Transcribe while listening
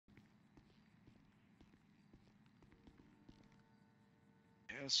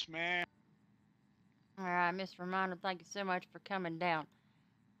Yes, ma'am. All right, Miss Romano, thank you so much for coming down.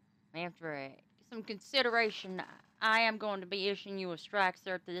 After some consideration, I am going to be issuing you a strike,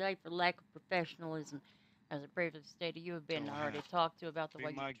 sir, today for lack of professionalism. As I previously stated, you have been Go already ahead. talked to about the Be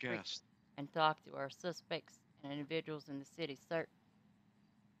way you my treat guest. and talk to our suspects and individuals in the city, sir.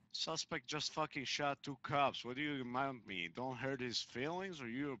 Suspect just fucking shot two cops. What do you remind me? Don't hurt his feelings? Are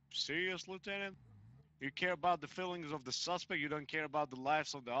you serious, Lieutenant? You care about the feelings of the suspect? You don't care about the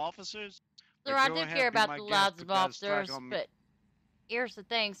lives of the officers? Sir, But I go do care ahead, be about my the guest. lives Put of that strike officers, on me. but here's the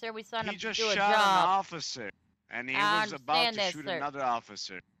thing, sir. We signed He up to just do a shot an job. officer, and he I was about understand to that, shoot sir. another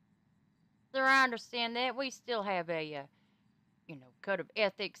officer. Sir, I understand that. We still have a, code of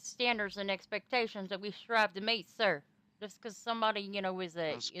ethics, standards, and expectations that we strive to meet, sir. Just because somebody,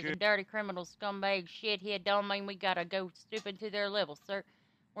 That's is a good. dirty criminal scumbag shithead don't mean we gotta go stupid to their level, sir.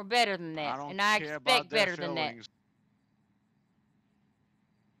 We're better than I that, don't and I care about expect their better than that. feelings.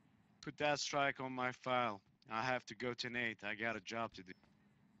 Put that strike on my file. I have to go tonight. I got a job to do.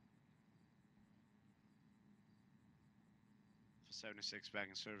 For 76 back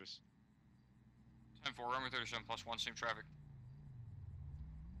in service. 10-4, runway 37 plus 1, same traffic.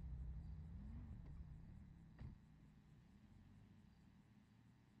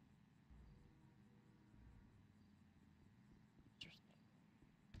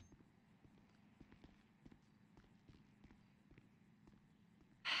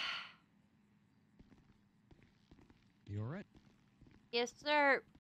 You alright? Yes, sir.